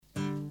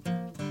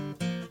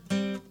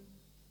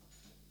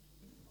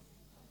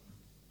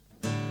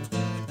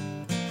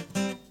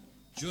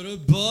جوره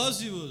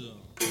بازی بودم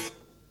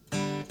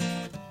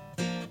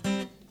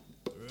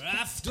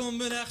رفتم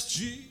به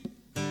نخچی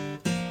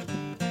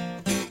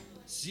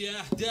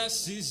سیاه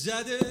دستی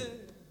زده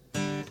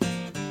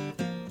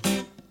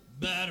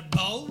بر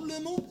بال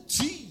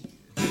موتی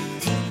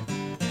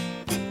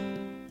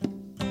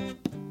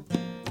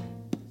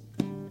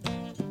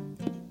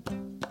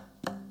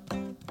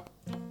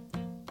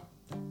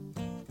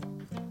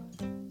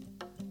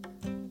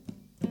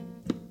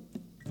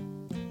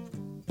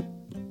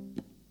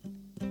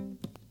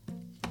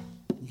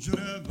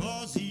جوره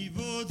بازی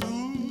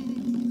بودم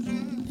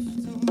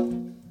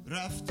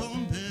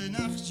رفتم به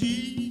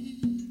نخچی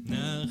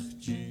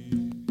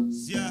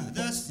سیاه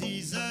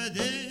دستی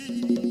زده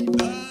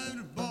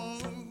بر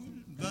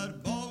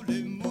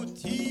بال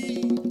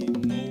موتی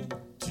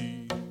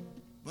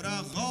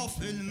برا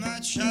غافل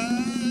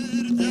مچر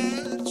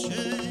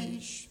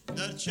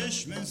در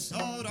چشم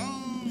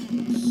ساران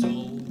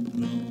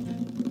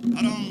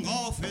هر آن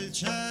غافل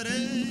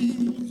چره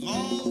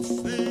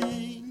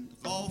غافل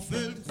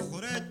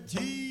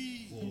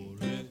خورتی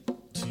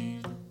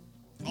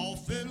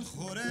غافل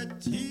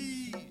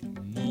خورتی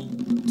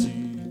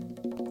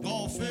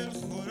غافل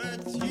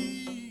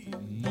خورتی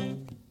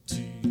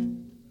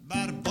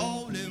بر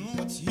بال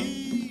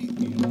موتی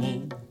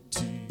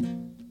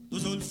دو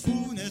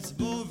زلفونت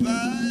بود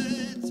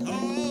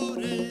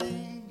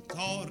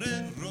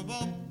تاره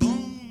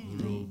ربابون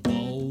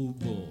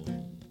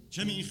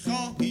چه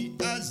میخواهی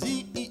از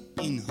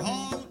این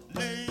حال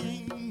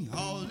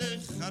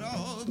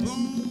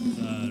خرابون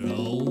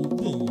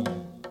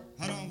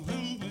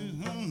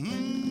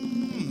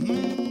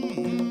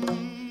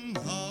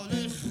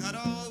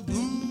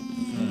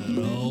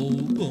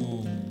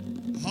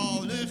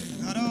حال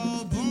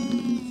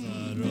خرابون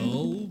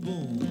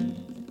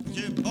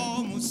که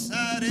با مو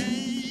سر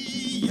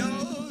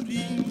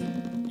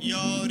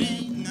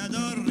یاری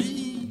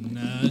نداری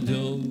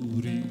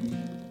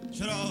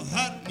چرا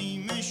هر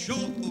نیمه شو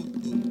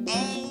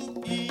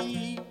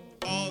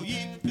آیی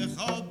به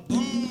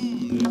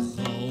خوابون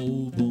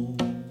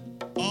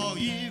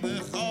آیی به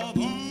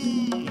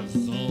خوابون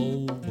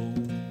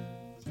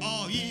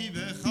آیی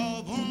به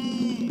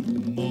خوابون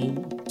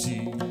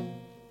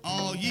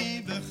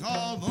آیی به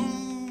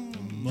خوابون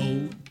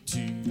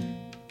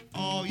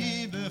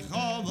آیی به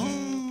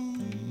خوابون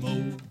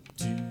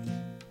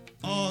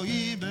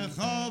آیی به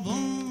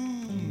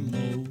خوابون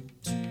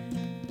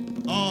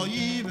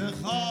آیی به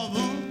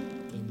خوابون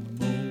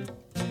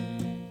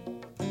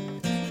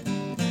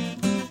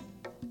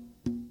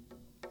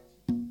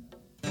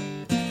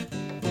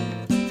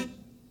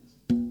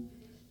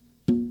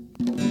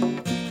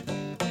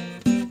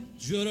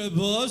جوره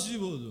بازی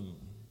بودم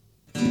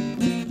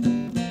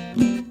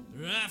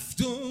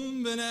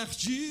رفتم به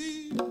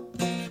نخچی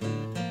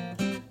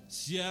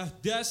سیاه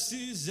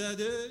دستی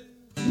زده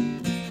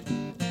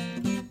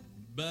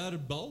بر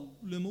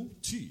بال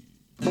موتی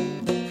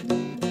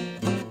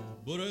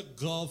برو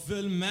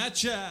غافل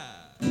مچر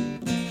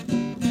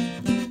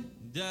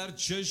در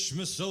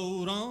چشم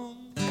سوران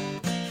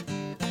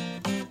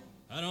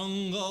هر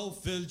آن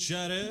غافل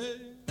چره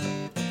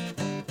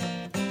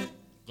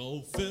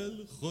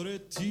غافل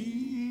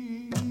خورتی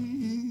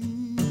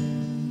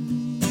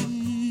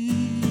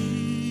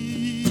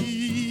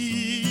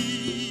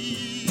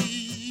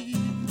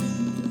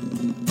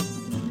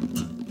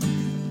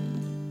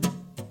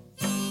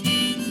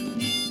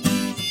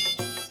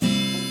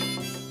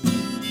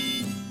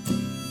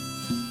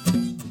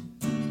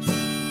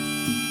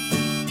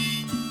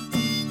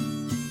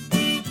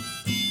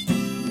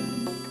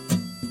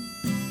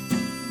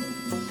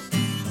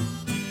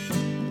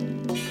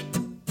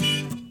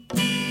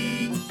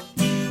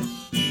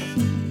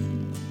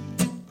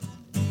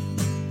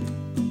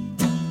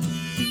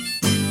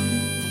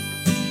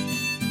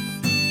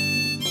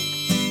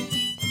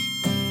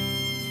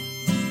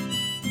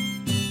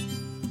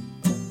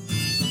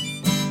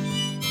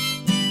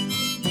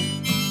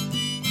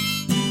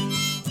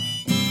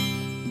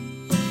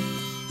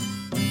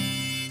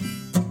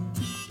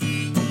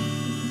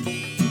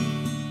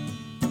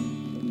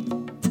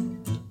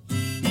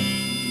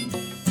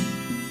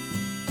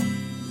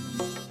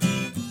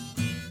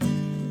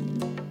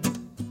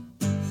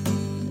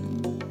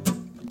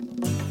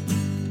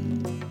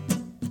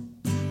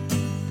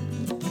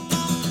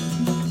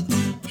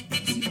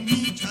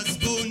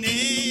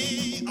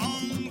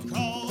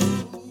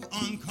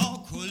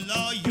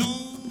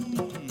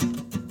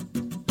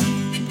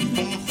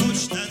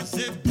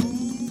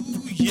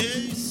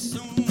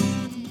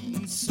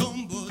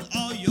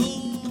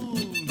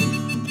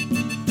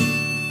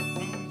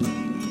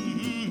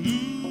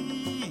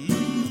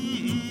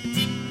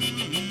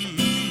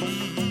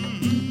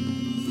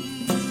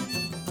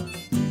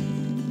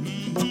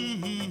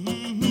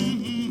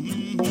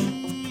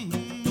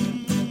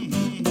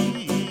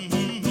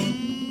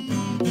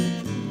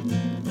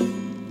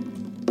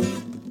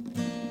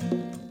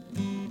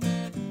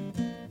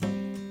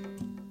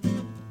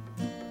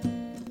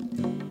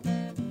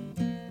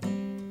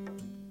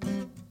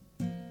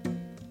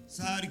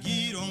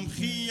سرگیرم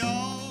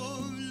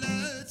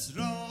خیالت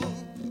را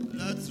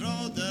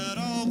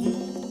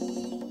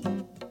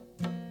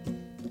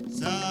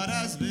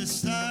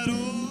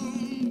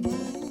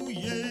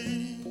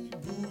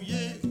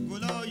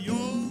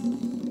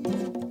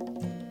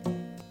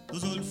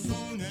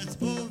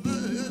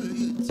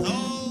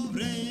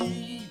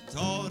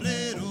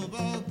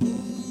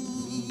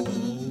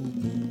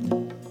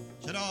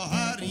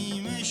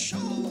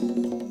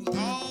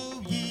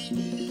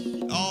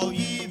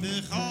پایی